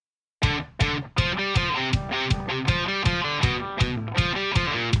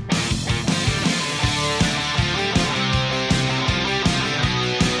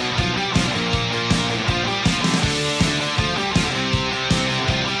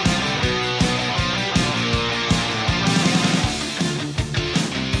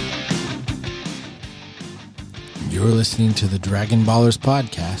You're listening to the Dragon Ballers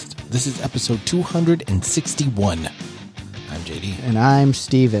podcast. This is episode 261. I'm JD. And I'm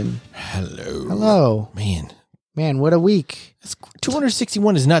Steven. Hello. Hello. Man, what a week.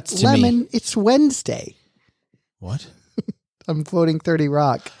 261 is nuts to Lemon, me. it's Wednesday. What? I'm quoting 30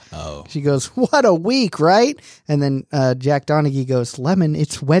 Rock. Oh. She goes, what a week, right? And then Jack Donaghy goes, Lemon,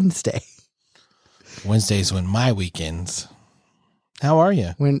 it's Wednesday. Wednesday's when my week ends. How are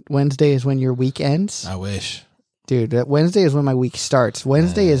you? Wednesday is when your week ends? I wish. Dude, Wednesday is when my week starts.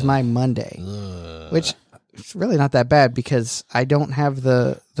 Wednesday is my Monday, which it's really not that bad because I don't have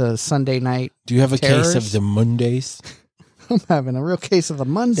the Sunday night. Do you have a terrors. case of the Mondays? I'm having a real case of the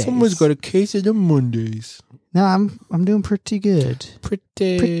Mondays. Someone's got a case of the Mondays. No, I'm doing pretty good.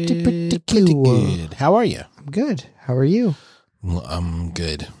 Pretty cool. good. How are you? I'm good. How are you? Well, I'm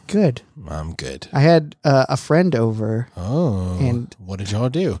good. Good. I'm good. I had a friend over. Oh. And what did y'all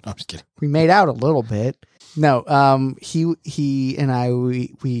do? No, I'm just kidding. We made out a little bit. No, he and I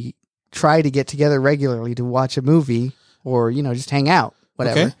we try to get together regularly to watch a movie or just hang out,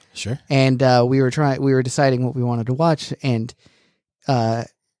 whatever. Okay, sure. And we were deciding what we wanted to watch, and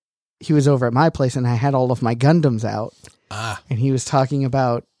he was over at my place, and I had all of my Gundams out. And he was talking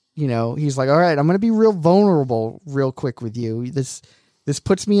about, he's like, all right, I'm going to be real vulnerable real quick with you. This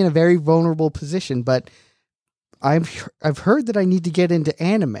puts me in a very vulnerable position, but I've heard that I need to get into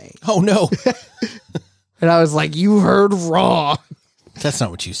anime. Oh, no. And I was like, you heard wrong. That's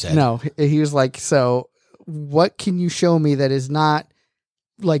not what you said. No, he was like, so what can you show me that is not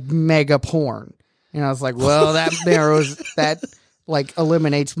like mega porn? And I was like, well, that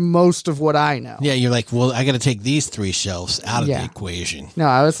eliminates most of what I know. Yeah, you're like, well, I got to take these three shelves out of the equation. No,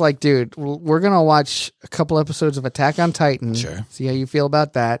 I was like, dude, we're going to watch a couple episodes of Attack on Titan. Sure. See how you feel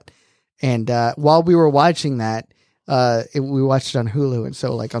about that. And while we were watching that, we watched it on Hulu. And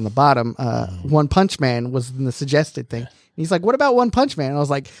so like on the bottom, One Punch Man was in the suggested thing. And he's like, what about One Punch Man? And I was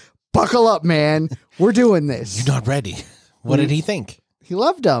like, buckle up, man. We're doing this. You're not ready. What did he think? He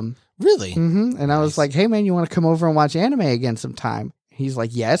loved them. Really? Mm-hmm. And I was like, hey, man, you want to come over and watch anime again sometime? He's like,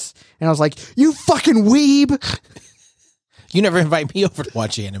 yes. And I was like, you fucking weeb. You never invite me over to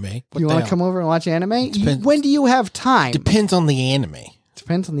watch anime. You want to come over and watch anime? Depends. When do you have time? Depends on the anime.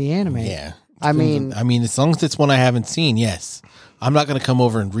 Depends on the anime. Yeah. I mean, as long as it's one I haven't seen, yes. I'm not going to come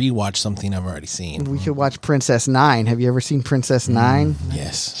over and rewatch something I've already seen. We could watch Princess Nine. Have you ever seen Princess Nine?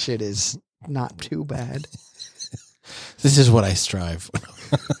 Yes. Shit is not too bad. This is what I strive.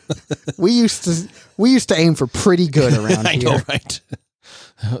 We used to aim for pretty good around I here. know, right?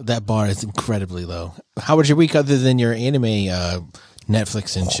 That bar is incredibly low. How was your week other than your anime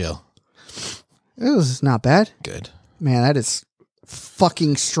Netflix and chill? It was not bad. Good. Man, that is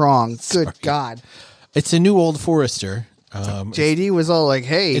fucking strong. Sorry. Good God. It's a new Old Forester. JD was all like,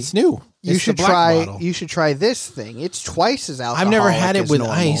 hey, it's new. You It's should the black try. bottle. You should try this thing. It's twice as alcoholic. I've never had it as with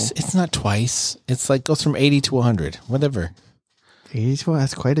normal. ice. It's not twice. It's like goes from 80 to 100. Whatever. 80 to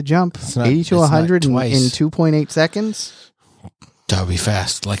that's quite a jump. Not, 80 to 100 in twice. 2.8 seconds. That would be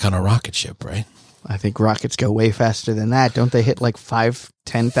fast, like on a rocket ship, right? I think rockets go way faster than that. Don't they hit like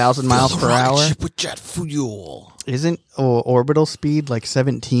 10,000 miles per hour? Ship with jet fuel. Isn't orbital speed like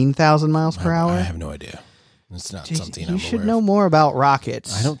 17,000 miles per hour? I have no idea. It's not something I'm You should aware know of. more about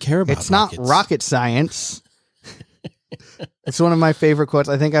rockets. I don't care about It's rockets. not rocket science. It's one of my favorite quotes.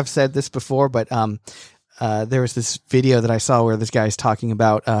 I think I've said this before, but there was this video that I saw where this guy's talking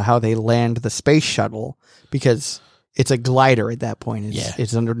about how they land the space shuttle because it's a glider at that point.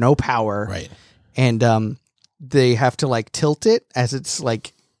 It's under no power. Right. And they have to like tilt it as it's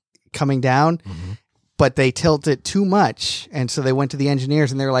like coming down, but they tilt it too much. And so they went to the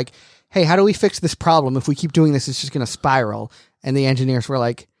engineers and they're like, hey, how do we fix this problem? If we keep doing this, it's just going to spiral. And the engineers were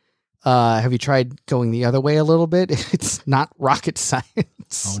like, have you tried going the other way a little bit? It's not rocket science.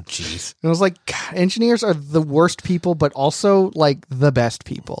 Oh, jeez. And I was like, God, engineers are the worst people, but also like the best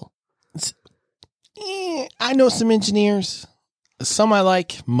people. I know some engineers. Some I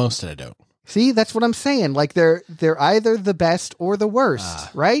like, most I don't. See, that's what I'm saying. Like they're either the best or the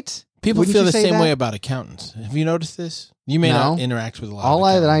worst, right? People Wouldn't feel you the say same that? way about accountants. Have you noticed this? You may No. not interact with a lot All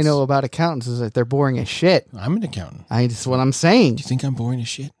of that I accountants. know about accountants is that they're boring as shit. I'm an accountant. That's what I'm saying. Do you think I'm boring as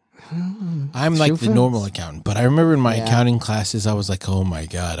shit? I'm like the friends. normal accountant. But I remember in my Yeah. accounting classes, I was like, oh my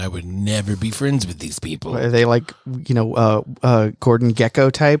God, I would never be friends with these people. Are they like, Gordon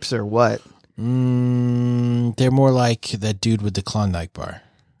Gekko types or what? They're more like that dude with the Klondike bar.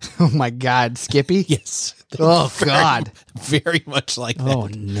 Oh my God, Skippy? Yes. Oh God. Very much like that. Oh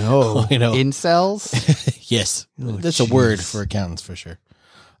no. You know. Incels? Yes. Oh, That's a word jeez. for accountants for sure.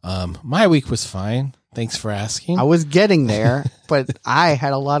 My week was fine. Thanks for asking. I was getting there, but I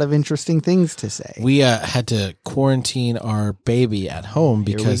had a lot of interesting things to say. We had to quarantine our baby at home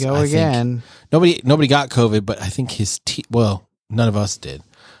because Here we go again. Nobody got COVID, but I think none of us did.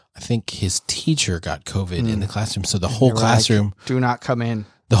 I think his teacher got COVID in the classroom. So the whole classroom, do not come in.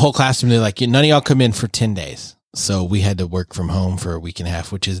 The whole classroom, they're like, none of y'all come in for 10 days. So we had to work from home for a week and a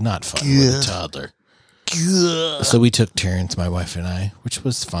half, which is not fun with a toddler. So we took turns, my wife and I, which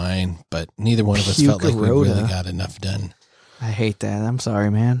was fine, but neither one of us felt like we really got enough done. I hate that. I'm sorry,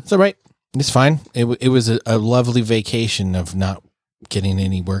 man. It's all right. It's fine. It was a lovely vacation of not getting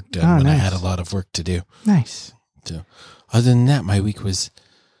any work done when I had a lot of work to do. Nice. So, other than that, my week was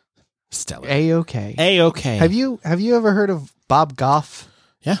stellar. A-okay. A-okay. Have you ever heard of Bob Goff?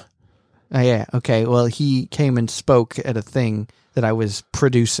 Yeah. Oh, yeah. Okay. Well, he came and spoke at a thing that I was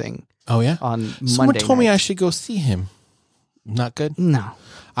producing. Oh, yeah? On Monday Someone told me night. I should go see him. Not good? No.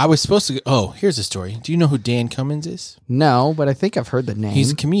 I was supposed to go. Oh, here's a story. Do you know who Dan Cummins is? No, but I think I've heard the name.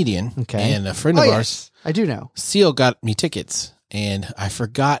 He's a comedian. Okay. And a friend of ours. Yes, I do know. Seal got me tickets. And I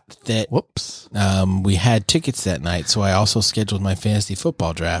forgot that Whoops. we had tickets that night. So I also scheduled my fantasy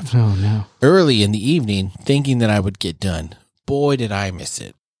football draft Oh, no. early in the evening, thinking that I would get done. Boy, did I miss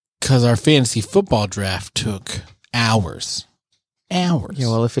it. Because our fantasy football draft took hours. Hours. Yeah,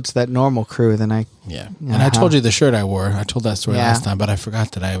 well, if it's that normal crew, then I... Yeah. And I told you the shirt I wore. I told that story Yeah. last time, but I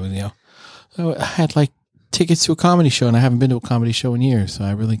forgot that I was, I had like tickets to a comedy show, and I haven't been to a comedy show in years. So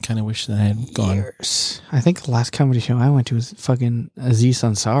I really kind of wish that I had gone. Years. I think the last comedy show I went to was fucking Aziz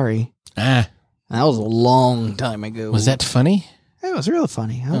Ansari. Ah. That was a long time ago. Was that funny? It was really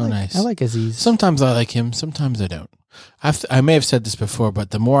funny. Nice. I like Aziz. Sometimes I like him. Sometimes I don't. I may have said this before,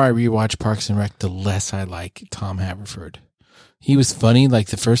 but the more I rewatch Parks and Rec, the less I like Tom Haverford. He was funny like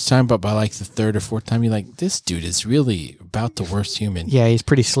the first time, but by like the third or fourth time, you're like, this dude is really about the worst human. Yeah, he's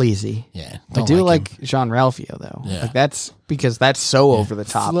pretty sleazy. Yeah. I do like him. Jean-Ralphio, though. Yeah. Like that's because that's so over the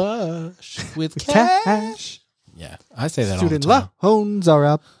top. Flush with cash. Yeah. I say that Student all the time. loans are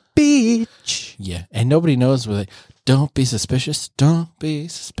a bitch. Yeah. And nobody knows where don't be suspicious. Don't be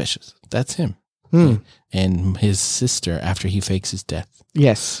suspicious. That's him. And his sister, after he fakes his death.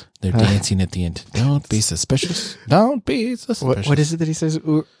 Yes. They're dancing at the end. Don't be suspicious. Don't be suspicious. What is it that he says?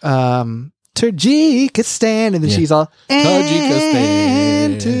 Tajikistan. And then she's all,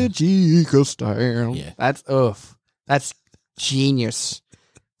 Tajikistan. Tajikistan. Yeah. That's genius.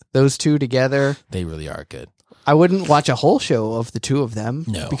 Those two together. They really are good. I wouldn't watch a whole show of the two of them.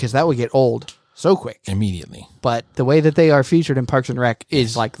 No. Because that would get old so quick. Immediately. But the way that they are featured in Parks and Rec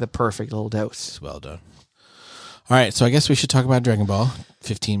is like the perfect little dose. It's well done. All right, so I guess we should talk about Dragon Ball.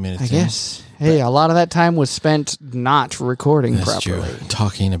 15 minutes I in. guess. Hey, a lot of that time was spent not recording That's properly. true.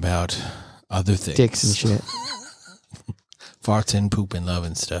 Talking about other things. Dicks and shit. Farts and poop and love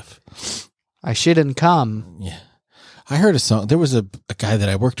and stuff. I shouldn't come. Yeah. I heard a song. There was a guy that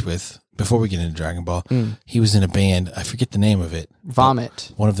I worked with before we get into Dragon Ball. He was in a band. I forget the name of it.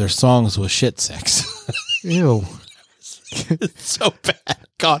 Vomit. One of their songs was Shit Sex. Ew. It's so bad.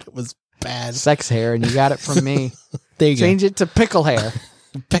 God, it was bad. Sex hair, and you got it from me. There you Change it to pickle hair.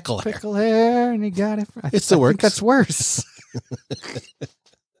 go. Pickle hair. Pickle hair, and you got it. I It still think works. that's worse.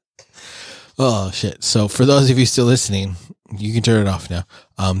 Oh, shit. So for those of you still listening, you can turn it off now.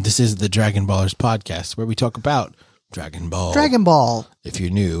 This is the Dragon Ballers podcast where we talk about Dragon Ball. Dragon Ball. If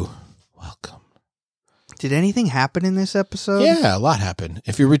you're new, welcome. Did anything happen in this episode? Yeah, a lot happened.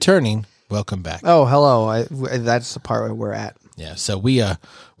 If you're returning, welcome back. Oh, hello. That's the part where we're at. Yeah, so we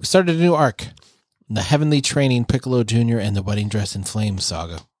started a new arc. The Heavenly Training Piccolo Jr. and the Wedding Dress in Flames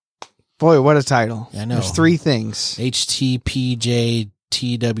saga. Boy, what a title. Yeah, I know. There's three things.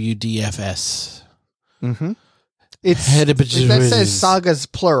 HTPJTWDFS. Mm-hmm. That says sagas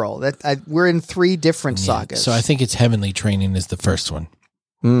plural. We're in three different sagas. So I think it's Heavenly Training is the first one.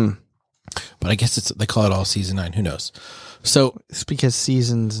 Mm. But I guess they call it all season 9. Who knows? So It's because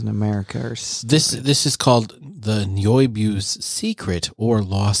seasons in America are this is called the Nyoibu's Secret or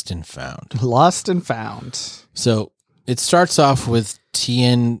Lost and Found. lost and found. So it starts off with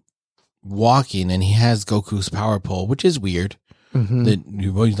Tien walking and he has Goku's power pole, which is weird.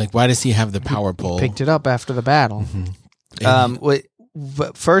 Mm-hmm. Like, why does he have the power pole? Picked it up after the battle.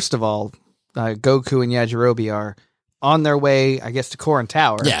 But first of all, Goku and Yajirobe are on their way, I guess, to Korin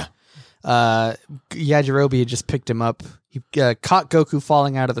Tower. Yeah. Yajirobe had just picked him up. He caught Goku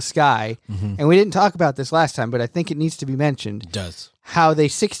falling out of the sky. Mm-hmm. And we didn't talk about this last time, but I think it needs to be mentioned. It does. How they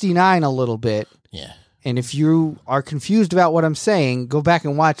 69 a little bit. Yeah. And if you are confused about what I'm saying, go back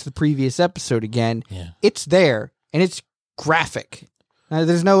and watch the previous episode again. Yeah. It's there, and it's graphic.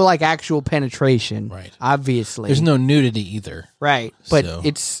 There's no like actual penetration, Right. Obviously, There's no nudity either, right? But So-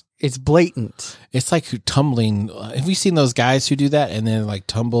 it's blatant. It's like tumbling. Have you seen those guys who do that and then like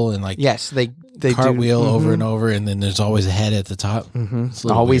tumble and like Yes, they cartwheel do, over and over, and then there's always a head at the top? It's a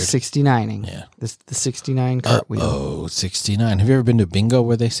little always weird. 69ing. Yeah. The 69 cartwheel. 69. Have you ever been to bingo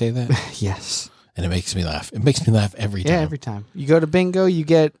where they say that? Yes. And it makes me laugh. It makes me laugh every time. Yeah, every time you go to bingo, you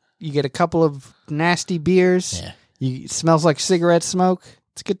get a couple of nasty beers. Yeah. It smells like cigarette smoke.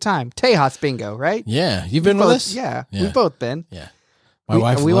 It's a good time. Tejas bingo, right? Yeah. You've been with us? Yeah, Yeah. we've both been. Yeah. My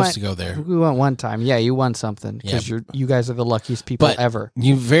wife loves to go there. We went one time. Yeah, you won something because you guys are the luckiest people But ever.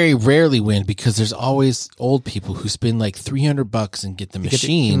 you very rarely win because there's always old people who spend like $300 and get the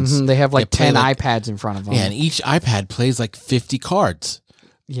machines. They have like that play 10 iPads in front of them. Yeah, and each iPad plays like 50 cards.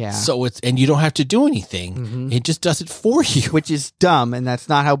 Yeah. So and you don't have to do anything. It just does it for you. Which is dumb, and that's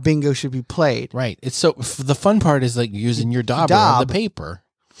not how bingo should be played. Right. It's so the fun part is like using your dauber on the paper.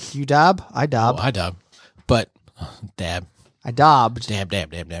 You dob? I dob. Oh, I dab. But dab. I dobbed. Dab.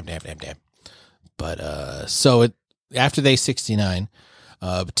 But after day 69,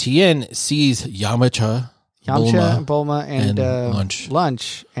 Tien sees Yamcha, Bulma, and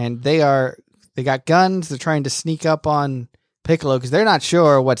Lunch. And they got guns. They're trying to sneak up on Piccolo because they're not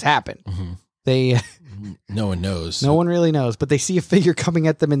sure what's happened. They no one knows. No one really knows, but they see a figure coming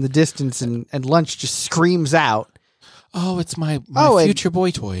at them in the distance, and Lunch just screams out, "Oh, it's my future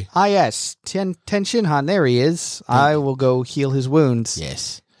boy toy." Ah, yes, Ten Shinhan. There he is. I will go heal his wounds.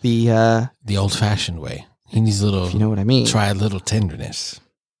 Yes, the old-fashioned way. He needs a little. If you know what I mean. Try a little tenderness.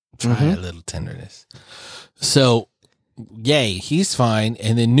 So, yay, he's fine.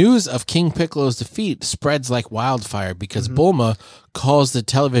 And the news of King Piccolo's defeat spreads like wildfire because Bulma calls the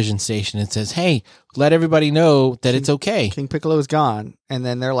television station and says, "Hey, let everybody know that it's okay. King Piccolo is gone." And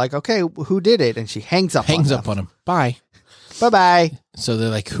then they're like, "Okay, who did it?" And she hangs up on him. Bye. Bye-bye. So they're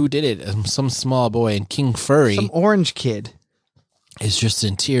like, who did it? Some small boy. And King Furry, some orange kid, is just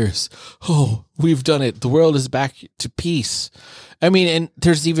in tears. "Oh, we've done it. The world is back to peace." I mean, and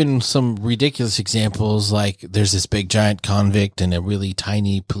there's even some ridiculous examples, like there's this big giant convict and a really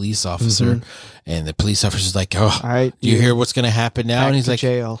tiny police officer, and the police officer's like, "Oh, all right, do you hear what's going to happen now?" And he's like,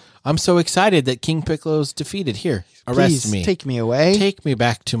 jail. "I'm so excited that King Piccolo's defeated. Here, arrest me. Take me away. Take me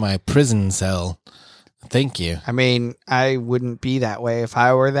back to my prison cell. Thank you." I mean, I wouldn't be that way if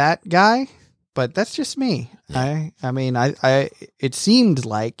I were that guy, but that's just me. Yeah. I mean, it seemed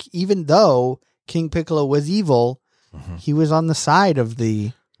like even though King Piccolo was evil, he was on the side of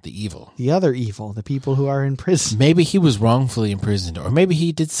the evil, the other evil, the people who are in prison. Maybe he was wrongfully imprisoned, or maybe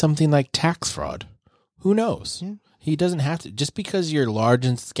he did something like tax fraud. Who knows? Yeah. He doesn't have to. Just because you're large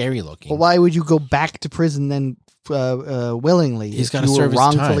and scary looking. Well, why would you go back to prison then willingly? He's got to serve his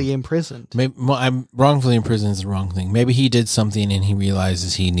wrongfully time. Imprisoned. Maybe, I'm wrongfully imprisoned is the wrong thing. Maybe he did something and he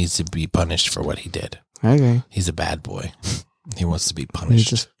realizes he needs to be punished for what he did. Okay. He's a bad boy. He wants to be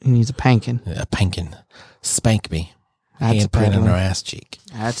punished. He needs a pankin. A pankin. Spank me. That's a paddling. On her ass cheek.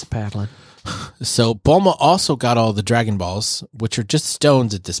 That's a paddling. So Bulma also got all the Dragon Balls, which are just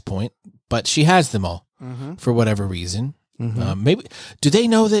stones at this point, but she has them all for whatever reason. Maybe do they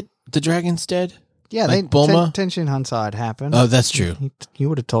know that the dragon's dead? Yeah, like Bulma. Ten Shinhan saw it happen. Oh, that's true. He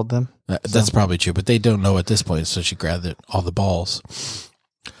would have told them. That's probably true, but they don't know at this point. So she grabbed all the balls,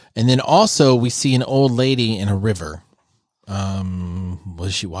 and then also we see an old lady in a river.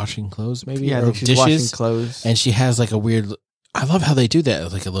 Was she washing clothes? Maybe I think she's dishes? washing clothes, and she has like a weird. I love how they do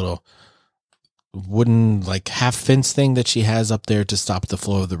that, like a little wooden like half fence thing that she has up there to stop the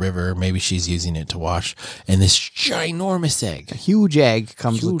flow of the river. Maybe she's using it to wash. And this ginormous egg, a huge egg,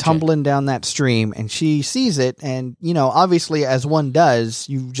 comes tumbling down that stream, and she sees it. And obviously, as one does,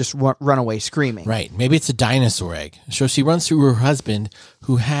 you just run away screaming. Right? Maybe it's a dinosaur egg. So she runs through her husband,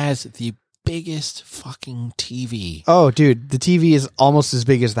 who has the biggest fucking TV. Oh, dude, the TV is almost as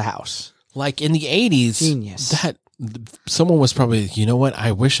big as the house. Like in the 80s, genius. That someone was probably, you know what?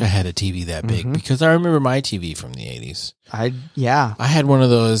 I wish I had a TV that big because I remember my TV from the 80s. I had one of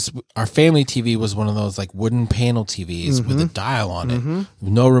those. Our family TV was one of those like wooden panel TVs with a dial on it,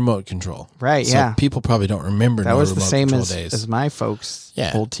 no remote control. Right. So people probably don't remember that was the same days. as my folks'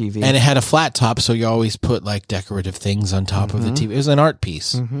 old TV, and it had a flat top, so you always put like decorative things on top of the TV. It was an art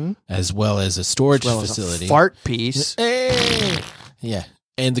piece as well as a storage facility, a fart piece. Yeah.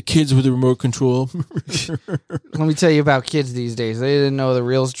 And the kids with the remote control. Let me tell you about kids these days. They didn't know the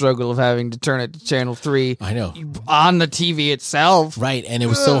real struggle of having to turn it to channel 3. I know. On the TV itself. Right. And it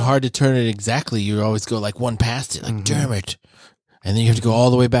was so hard to turn it exactly. You always go like one past it, like, damn it. And then you have to go all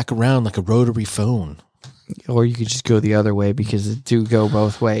the way back around like a rotary phone. Or you could just go the other way because it do go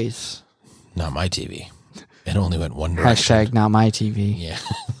both ways. Not my TV. It only went one direction. Hashtag not my TV. Yeah.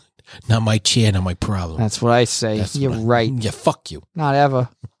 Not my chair, not my problem. That's what I say. You're right. Yeah, fuck you. Not ever.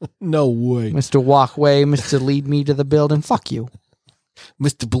 No way. Mr. Walkway, Mr. Lead Me to the Building. Fuck you.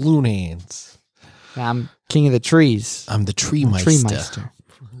 Mr. Balloon Hands. I'm king of the trees. I'm the tree meister. Tree meister.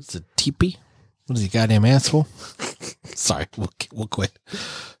 It's a teepee. What is he, goddamn asshole? Sorry, we'll quit.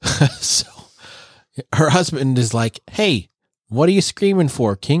 So, her husband is like, hey, what are you screaming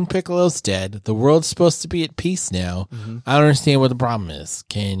for? King Piccolo's dead. The world's supposed to be at peace now. Mm-hmm. I don't understand what the problem is.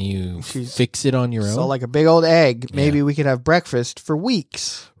 Can you fix it on your own? So like a big old egg. Maybe we could have breakfast for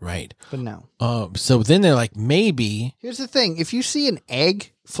weeks. Right. But no. So then they're like, maybe. Here's the thing. If you see an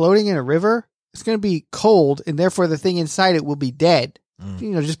egg floating in a river, it's going to be cold, and therefore the thing inside it will be dead. You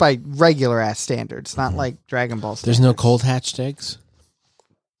know, just by regular ass standards, not like Dragon Ball standards. There's no cold hatched eggs?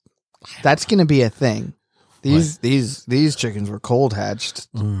 That's going to be a thing. These chickens were cold hatched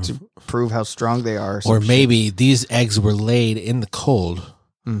to prove how strong they are. Or maybe these eggs were laid in the cold,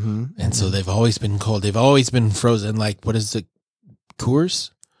 and so they've always been cold. They've always been frozen. Like, what is it?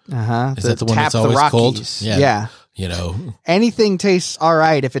 Coors? Is that the one that's always cold? Yeah. You know, anything tastes all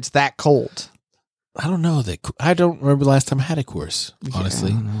right if it's that cold. I don't know. I don't remember the last time I had a Coors,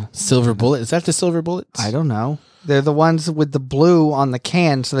 honestly. Silver Bullet. Is that the Silver Bullets? I don't know. They're the ones with the blue on the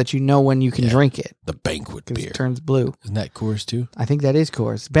can so that you know when you can drink it. The Banquet beer. It turns blue. Isn't that Coors too? I think that is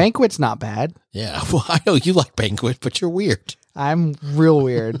Coors. Banquet's not bad. Yeah. Well, I know you like Banquet, but you're weird. I'm real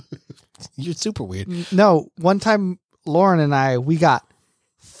weird. You're super weird. No, one time Lauren and we got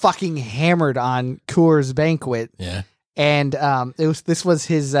fucking hammered on Coors Banquet. Yeah. And this was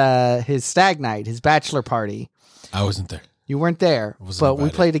his stag night, his bachelor party. I wasn't there. You weren't there, but we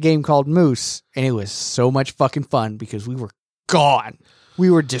played a game called Moose, and it was so much fucking fun because we were gone.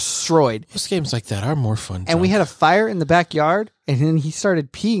 We were destroyed. Most games like that are more fun. And we had a fire in the backyard, and then he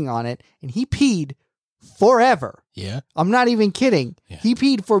started peeing on it, and he peed forever. Yeah. I'm not even kidding. Yeah. He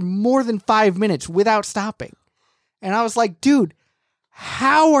peed for more than 5 minutes without stopping. And I was like, dude,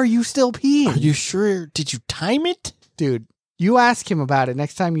 how are you still peeing? Are you sure? Did you time it? Dude, you ask him about it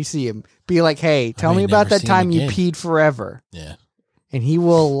next time you see him. Be like, hey, tell me about that time you peed forever. Yeah. And he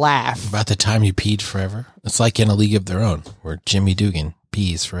will laugh. About the time you peed forever? It's like in A League of Their Own, where Jimmy Dugan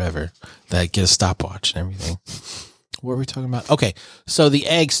pees forever. That get a stopwatch and everything. What were we talking about? Okay, so the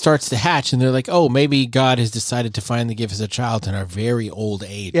egg starts to hatch, and they're like, oh, maybe God has decided to finally give us a child in our very old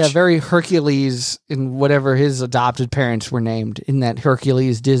age. Yeah, very Hercules in whatever his adopted parents were named in that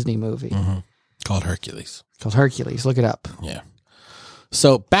Hercules Disney movie. Mm-hmm. Called Hercules. Look it up. Yeah.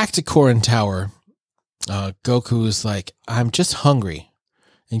 So back to Korin Tower. Goku is like, I'm just hungry.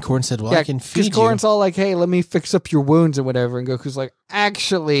 And Korin said, well, I can feed you. Because Korin's all like, hey, let me fix up your wounds and whatever. And Goku's like,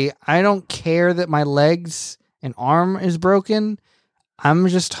 actually, I don't care that my legs and arm is broken. I'm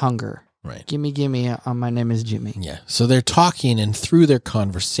just hunger. Right. Gimme. My name is Jimmy. Yeah. So they're talking, and through their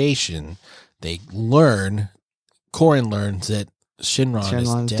conversation, Korin learns that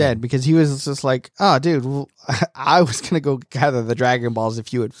Shenron is dead. Because he was just like, oh, dude, well, I was going to go gather the Dragon Balls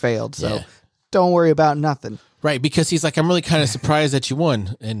if you had failed. So don't worry about nothing. Right, because he's like, I'm really kind of surprised that you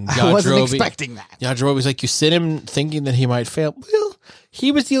won. And I wasn't expecting that. Yajirobe's like, you sent him thinking that he might fail. Well,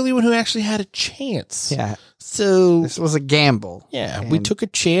 he was the only one who actually had a chance. Yeah. So this was a gamble. Yeah, we took a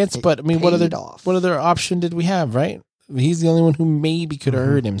chance, but I mean, what other option did we have, right? He's the only one who maybe could have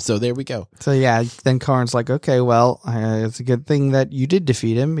hurt him. So there we go. So yeah, then Korin's like, okay, well, it's a good thing that you did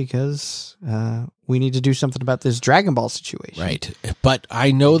defeat him because we need to do something about this Dragon Ball situation. Right. But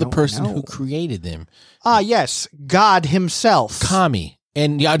I know the person who created them. Ah, yes. God himself. Kami.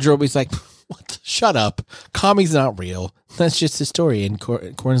 And Yajirobe's like, what? Shut up. Kami's not real. That's just a story. And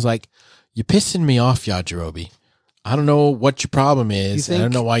Korin's like, you're pissing me off, Yajirobe. I don't know what your problem is. I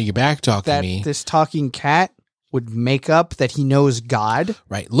don't know why you're back-talking me. This talking cat would make up that he knows God?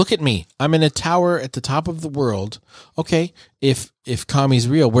 Right. Look at me. I'm in a tower at the top of the world. Okay. If Kami's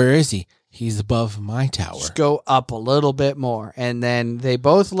real, where is he? He's above my tower. Just go up a little bit more. And then they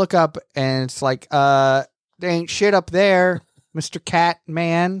both look up and it's like, there ain't shit up there, Mr. Cat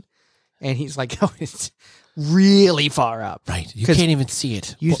Man. And he's like, oh, it's really far up. Right. You can't even see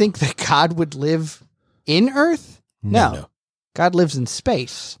it. You think that God would live in Earth? No. God lives in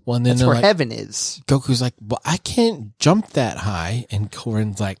space. Well, and then that's where heaven is. Goku's like, well, I can't jump that high. And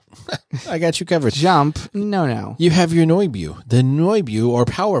Korin's like, I got you covered. Jump? No. You have your Noibu. The Noibu, or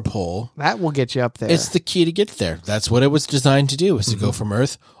power pole. That will get you up there. It's the key to get there. That's what it was designed to do, was to go from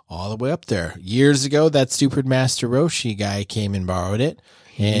Earth all the way up there. Years ago, that stupid Master Roshi guy came and borrowed it.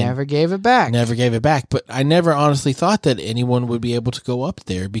 He never gave it back. But I never honestly thought that anyone would be able to go up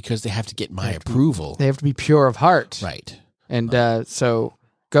there because they have to get my approval. They have to be pure of heart. Right. And so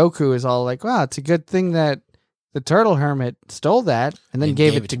Goku is all like, wow, it's a good thing that The turtle hermit stole that and then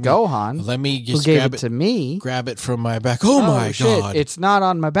gave it to Gohan. Let me just who gave it to me. Grab it from my back. Oh my shit, God. it's not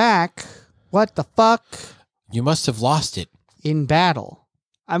on my back. What the fuck? You must have lost it. In battle.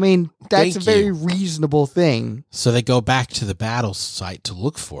 I mean, that's a very reasonable thing. So they go back to the battle site to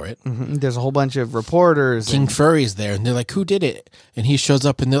look for it. Mm-hmm. There's a whole bunch of reporters. King Furry's there, and they're like, who did it? And he shows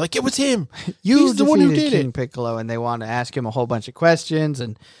up, and they're like, it was him. He's the one who did King Piccolo, and they want to ask him a whole bunch of questions,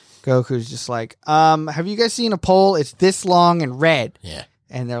 and Goku's just like, have you guys seen a pole? It's this long and red. Yeah.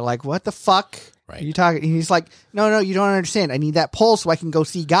 And they're like, what the fuck? Right. Are you talking? And he's like, no, you don't understand. I need that pole so I can go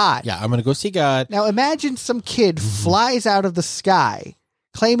see God. Yeah, I'm going to go see God. Now imagine some kid flies out of the sky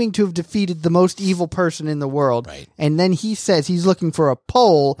claiming to have defeated the most evil person in the world. Right. And then he says he's looking for a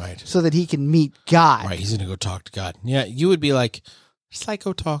pole so that he can meet God. Right. He's going to go talk to God. Yeah. You would be like,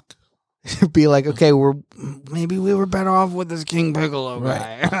 psycho talk. Be like, okay, maybe we were better off with this King Piccolo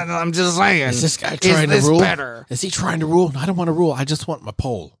guy. Right. I'm just saying. Is this guy trying to rule? Better? Is he trying to rule? I don't want to rule. I just want my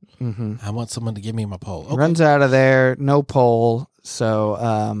pole. Mm-hmm. I want someone to give me my pole. Okay. Runs out of there. No pole.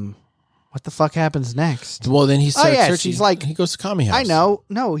 So, what the fuck happens next? Well, then he starts searching. He's like, he goes to Kami House. I know.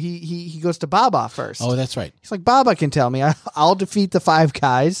 No, he goes to Baba first. Oh, that's right. He's like, Baba can tell me. I'll defeat the 5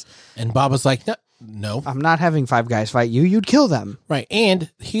 guys. And Baba's like, no. I'm not having 5 guys fight you. You'd kill them. Right.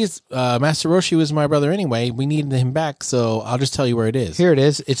 And he's Master Roshi was my brother anyway. We needed him back, so I'll just tell you where it is. Here it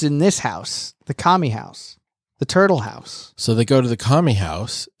is. It's in this house, the Kami House. The Turtle House. So they go to the Kami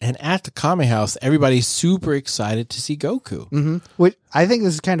House, and at the Kami House, everybody's super excited to see Goku. Mm-hmm. Which I think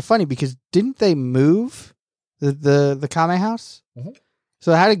this is kind of funny because didn't they move the Kami House? Mm-hmm.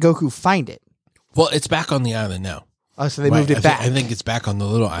 So how did Goku find it? Well, it's back on the island now. Oh, so they moved it back. I think it's back on the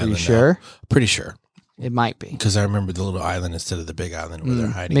little island. Are you sure? Now. Pretty sure. It might be. Because I remember the little island instead of the big island where they're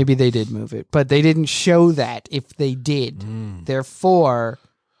hiding. Maybe they did move it, but they didn't show that if they did. Therefore...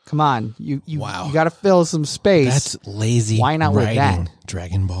 Come on, you got to fill some space. That's lazy. Why not writing, with that?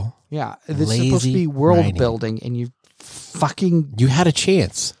 Dragon Ball. Yeah, this is supposed to be world building, and you had a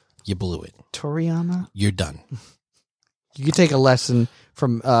chance. You blew it. Toriyama, you're done. You could take a lesson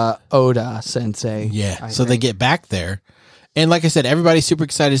from Oda Sensei. Yeah. So they get back there, and like I said, everybody's super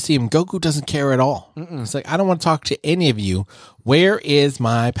excited to see him. Goku doesn't care at all. It's like, I don't want to talk to any of you. Where is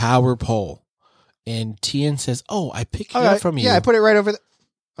my power pole? And Tien says, "Oh, I picked it up from you. Yeah, I put it right over there."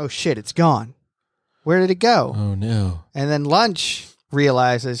 Oh shit, it's gone. Where did it go? Oh no. And then Lunch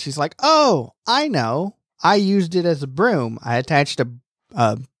realizes, she's like, oh, I know. I used it as a broom. I attached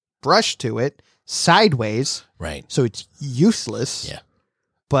a brush to it sideways. Right. So it's useless. Yeah.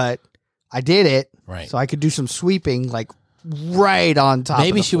 But I did it. Right. So I could do some sweeping like right on top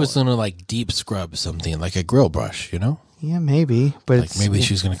Maybe of the she floor. was going to like deep scrub something like a grill brush, you know? Yeah, maybe. But like maybe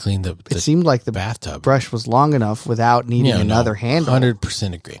she was going to clean the it seemed like the bathtub. Brush was long enough without needing another handle.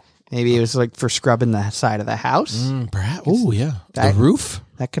 100% agree. Maybe it was like for scrubbing the side of the house. Perhaps. Oh, yeah. The roof?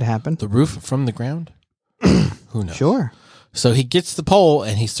 That could happen. The roof from the ground? Who knows? Sure. So he gets the pole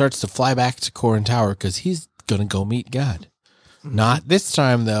and he starts to fly back to Korin Tower because he's going to go meet God. Not this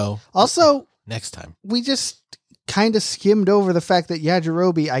time, though. Also, next time. We just kind of skimmed over the fact that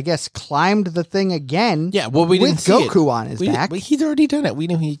Yajirobe, I guess, climbed the thing again. Yeah, well, we didn't see Goku on his back. He'd already done it. We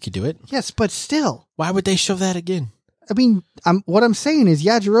knew he could do it. Yes, but still. Why would they show that again? I mean, what I'm saying is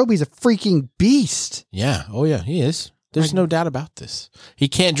Yajirobe's a freaking beast. Yeah. Oh, yeah, he is. There's no doubt about this. He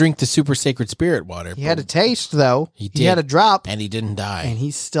can't drink the super sacred spirit water. He had a taste, though. He did. He had a drop. And he didn't die. And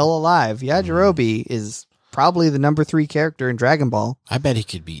he's still alive. Yajirobe is probably the number 3 character in Dragon Ball. I bet he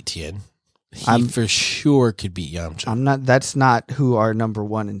could beat Tien. He for sure could beat Yamcha. That's not who are number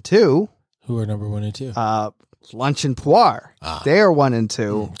 1 and 2. Who are number 1 and 2? Lunch and Puar. They are 1 and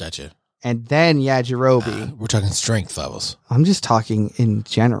 2. Gotcha. And then Yajirobe. We're talking strength levels. I'm just talking in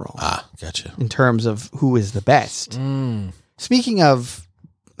general. Gotcha. In terms of who is the best. Speaking of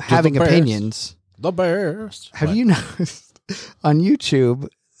having opinions. The best. Have you noticed on YouTube,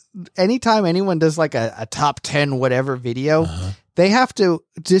 anytime anyone does like a top 10 whatever video, they have to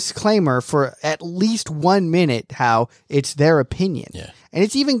disclaimer for at least 1 minute how it's their opinion. Yeah. And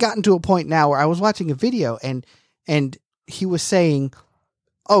it's even gotten to a point now where I was watching a video and he was saying,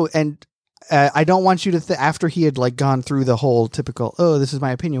 oh, and I don't want you to, after he had like gone through the whole typical, oh, this is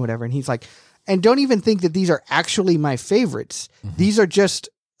my opinion, whatever. And he's like, and don't even think that these are actually my favorites. These are just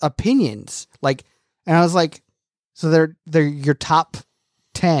opinions. Like, and I was like, so they're your top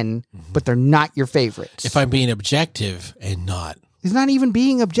 10, but they're not your favorites. If I'm being objective and not. He's not even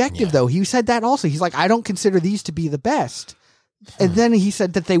being objective, though. He said that also. He's like, I don't consider these to be the best. And then he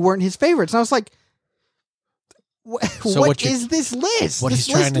said that they weren't his favorites. And I was like, What is this list? This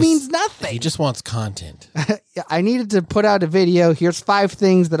list means nothing. He just wants content. I needed to put out a video. Here's 5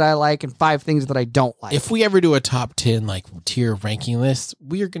 things that I like and 5 things that I don't like. If we ever do a top 10 like tier ranking list,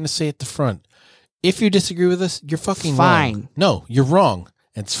 we are going to say at the front, if you disagree with us, you're fucking wrong. No, you're wrong.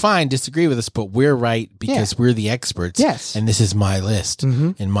 It's fine. Disagree with us, but we're right because we're the experts. Yes. And this is my list.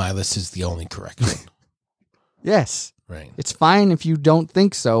 Mm-hmm. And my list is the only correct one. Yes. Right. It's fine if you don't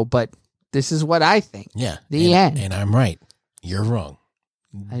think so, but this is what I think. Yeah. The end. And I'm right. You're wrong.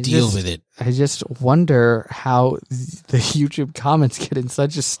 Deal with it. I just wonder how the YouTube comments get in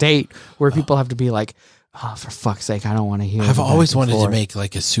such a state where people have to be like, oh, for fuck's sake, I don't want to hear. I've always wanted to make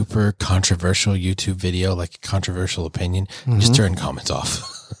like a super controversial YouTube video, like a controversial opinion, and just turn comments off.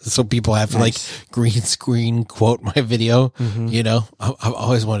 So people have to like green screen quote my video. You know, I've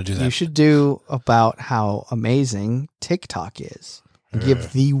always wanted to do that. You should do about how amazing TikTok is. And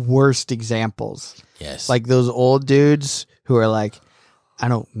give the worst examples. Yes. Like those old dudes who are like, I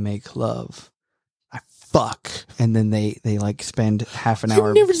don't make love. I fuck. And then they like spend half an hour.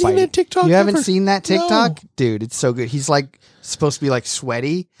 You've never seen that TikTok? You haven't seen that TikTok? No. Dude, it's so good. He's like supposed to be like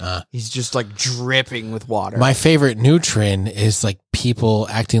sweaty. He's just like dripping with water. My favorite new trend is like people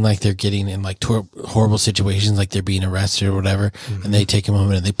acting like they're getting in like horrible situations, like they're being arrested or whatever. And they take a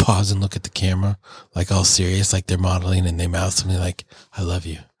moment and they pause and look at the camera, like all serious, like they're modeling, and they mouth something like, I love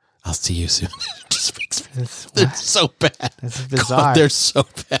you. I'll see you soon. It just makes me, they're so bad. It's bizarre. God, they're so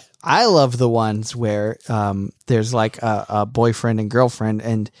bad. I love the ones where there's like a boyfriend and girlfriend,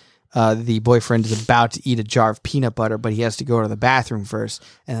 and the boyfriend is about to eat a jar of peanut butter, but he has to go to the bathroom first.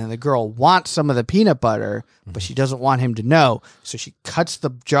 And then the girl wants some of the peanut butter, but she doesn't want him to know. So she cuts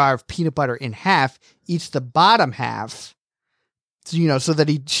the jar of peanut butter in half, eats the bottom half, you know, so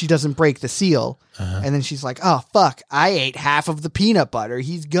that she doesn't break the seal. And then she's like, oh, fuck, I ate half of the peanut butter.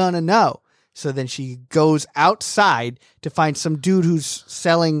 He's gonna know. So then she goes outside to find some dude who's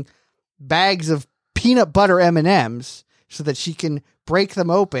selling bags of peanut butter M&Ms so that she can break them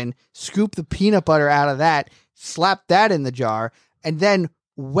open, scoop the peanut butter out of that, slap that in the jar, and then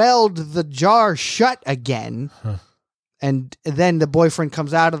weld the jar shut again. And then the boyfriend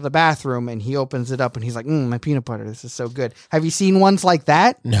comes out of the bathroom and he opens it up and he's like, my peanut butter, this is so good. Have you seen ones like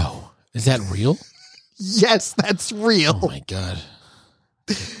that? No. Is that real? Yes, that's real. Oh my God.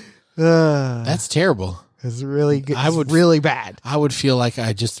 That's terrible. It's really good. Really bad. I would feel like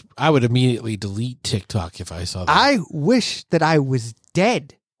I would immediately delete TikTok if I saw that. I wish that I was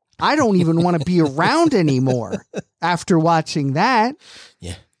dead. I don't even want to be around anymore after watching that.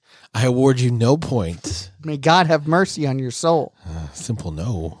 Yeah. I award you no points. May God have mercy on your soul. Simple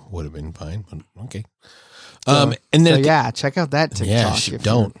no would have been fine, but okay. And then check out that TikTok.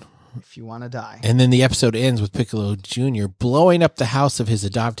 Yeah, if you want to die. And then the episode ends with Piccolo Jr. blowing up the house of his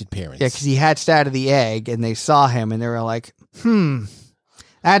adopted parents. Yeah, because he hatched out of the egg, and they saw him, and they were like,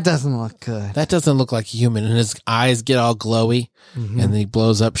 that doesn't look good. That doesn't look like a human. And his eyes get all glowy, and then he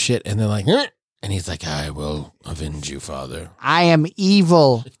blows up shit, and they're like, and he's like, I will avenge you, Father. I am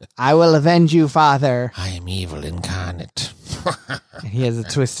evil. I will avenge you, Father. I am evil incarnate. And he has a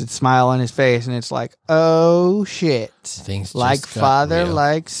twisted smile on his face, and it's like, oh, shit. Things like father, real.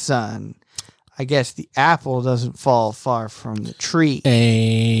 Like son. I guess the apple doesn't fall far from the tree.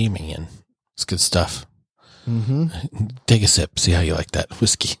 Amen. It's good stuff. Take a sip. See how you like that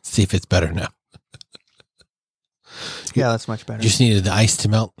whiskey. See if it's better now. Yeah, that's much better. You just needed the ice to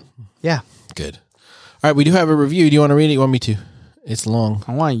melt? Yeah. Good. All right, we do have a review. Do you want to read it? You want me to? It's long.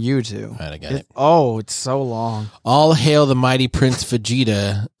 I want you to. All right, I got it. Oh, it's so long. All hail the mighty Prince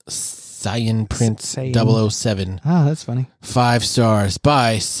Vegeta, Saiyan Prince 007. Oh, that's funny. 5 stars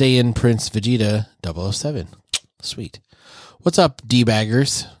by Saiyan Prince Vegeta 007. Sweet. What's up,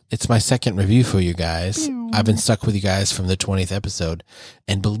 D-baggers? It's my second review for you guys. I've been stuck with you guys from the 20th episode.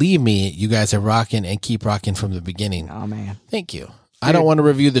 And believe me, you guys are rocking and keep rocking from the beginning. Oh, man. Thank you. I don't want to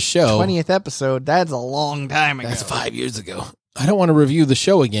review the show. 20th episode, that's a long time ago. That's 5 years ago. I don't want to review the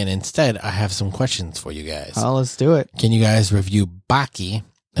show again. Instead, I have some questions for you guys. Oh, let's do it. Can you guys review Baki,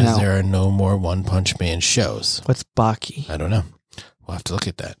 as there are no more One Punch Man shows? What's Baki? I don't know. We'll have to look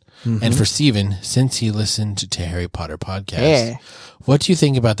at that. And for Steven, since he listened to Harry Potter podcast, what do you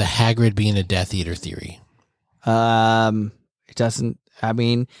think about the Hagrid being a Death Eater theory? It doesn't, I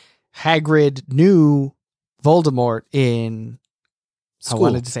mean, Hagrid knew Voldemort in... School. I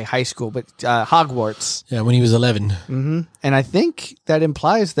wanted to say high school, but Hogwarts. Yeah, when he was 11. And I think that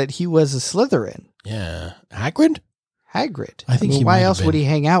implies that he was a Slytherin. Yeah. Hagrid? Hagrid. I think why else would he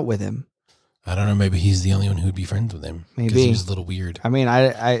hang out with him? I don't know. Maybe he's the only one who'd be friends with him. Maybe. Because he was a little weird. I mean,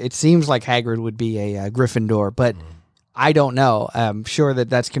 it seems like Hagrid would be a Gryffindor, but I don't know. I'm sure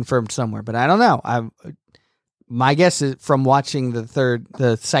that that's confirmed somewhere, but I don't know. my guess is from watching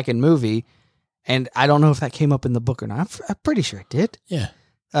the second movie, and I don't know if that came up in the book or not. I'm pretty sure it did. Yeah.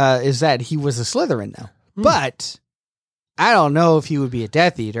 Is that he was a Slytherin though. But I don't know if he would be a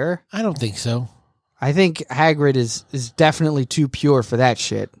Death Eater. I don't think so. I think Hagrid is definitely too pure for that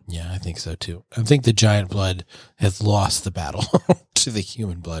shit. Yeah, I think so too. I think the giant blood has lost the battle to the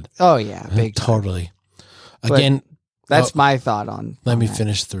human blood. Oh yeah, big totally. But again, that's my thought on. Let me that.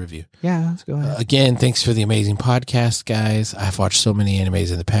 finish the review. Yeah, let's go ahead. Again, thanks for the amazing podcast, guys. I've watched so many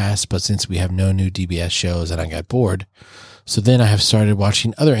animes in the past, but since we have no new DBS shows, and I got bored, so then I have started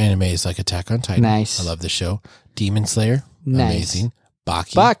watching other animes like Attack on Titan. Nice. I love the show. Demon Slayer, nice. Amazing.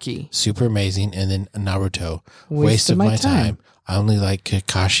 Baki, super amazing, and then Naruto, waste of my time. I only like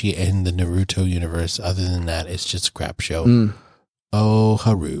Kakashi and the Naruto universe. Other than that, it's just a crap show. Oh,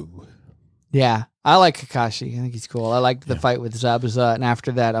 Haru. Yeah, I like Kakashi. I think he's cool. I liked the fight with Zabuza, and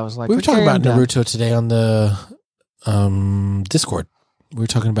after that, I was like, we were talking about Naruto today on the Discord. We were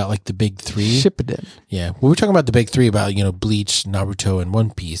talking about like the big three. Shippuden. Yeah, we were talking about the big three about Bleach, Naruto, and One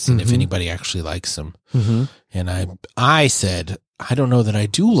Piece, and if anybody actually likes them. And I said, I don't know that I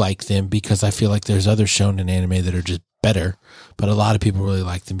do like them because I feel like there's other shonen anime that are just better, but a lot of people really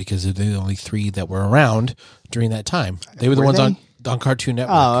like them because they're the only three that were around during that time. They were the ones on Cartoon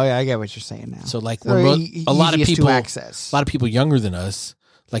Network. Oh, yeah, I get what you're saying now. So like a lot of people, access. A lot of people younger than us,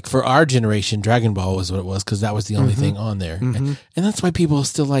 like for our generation, Dragon Ball was what it was because that was the only thing on there, and that's why people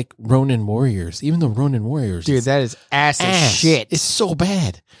still like Ronin Warriors, even though Ronin Warriors, dude, that is ass as shit. It's so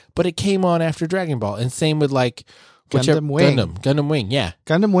bad, but it came on after Dragon Ball, and same with like. Gundam Wing, yeah.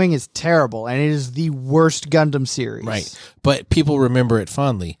 Gundam Wing is terrible, and it is the worst Gundam series. Right. But people remember it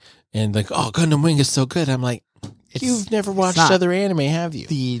fondly. And like, oh, Gundam Wing is so good. I'm like, you've never watched other anime, have you?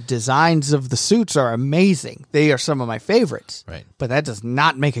 The designs of the suits are amazing. They are some of my favorites. Right. But that does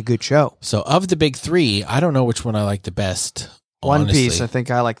not make a good show. So of the big three, I don't know which one I like the best. One Piece, I think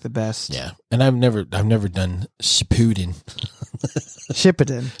I like the best. Yeah. And I've never done Shippuden.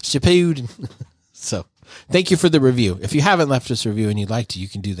 Shippuden. So thank you for the review. If you haven't left us a review and you'd like to, you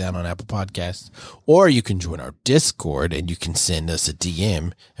can do that on Apple Podcasts, or you can join our Discord and you can send us a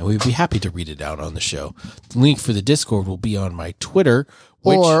DM and we'd be happy to read it out on the show. The link for the Discord will be on my Twitter.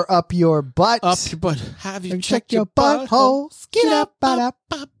 Or up your butt. Up your butt. Have you checked your butthole? Skid up, butt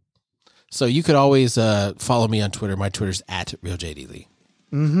up. So you could always follow me on Twitter. My Twitter's @RealJDLee.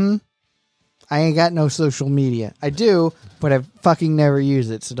 I ain't got no social media. I do, but I fucking never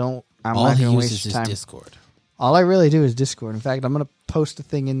use it, so I'm not going to waste your time. Discord. All I really do is Discord. In fact, I'm going to post a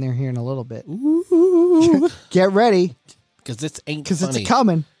thing in there here in a little bit. Ooh. Get ready. Because it's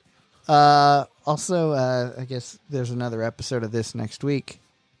coming. Also, I guess there's another episode of this next week.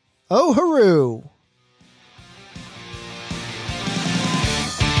 Oh, Haru.